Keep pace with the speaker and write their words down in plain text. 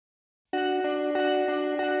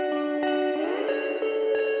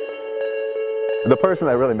The person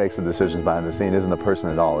that really makes the decisions behind the scene isn't the person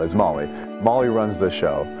at all, it's Molly. Molly runs the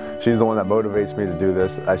show. She's the one that motivates me to do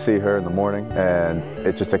this. I see her in the morning and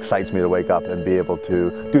it just excites me to wake up and be able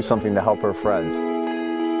to do something to help her friends.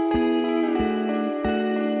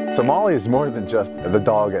 So Molly is more than just the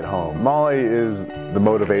dog at home. Molly is the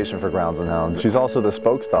motivation for Grounds and Hounds. She's also the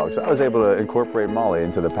spokes dog, so I was able to incorporate Molly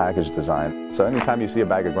into the package design. So anytime you see a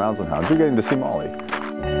bag of Grounds and Hounds, you're getting to see Molly.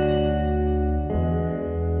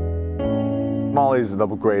 Molly's the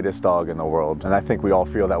greatest dog in the world, and I think we all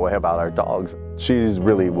feel that way about our dogs. She's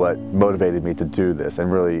really what motivated me to do this and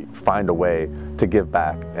really find a way to give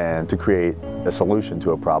back and to create a solution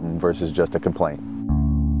to a problem versus just a complaint.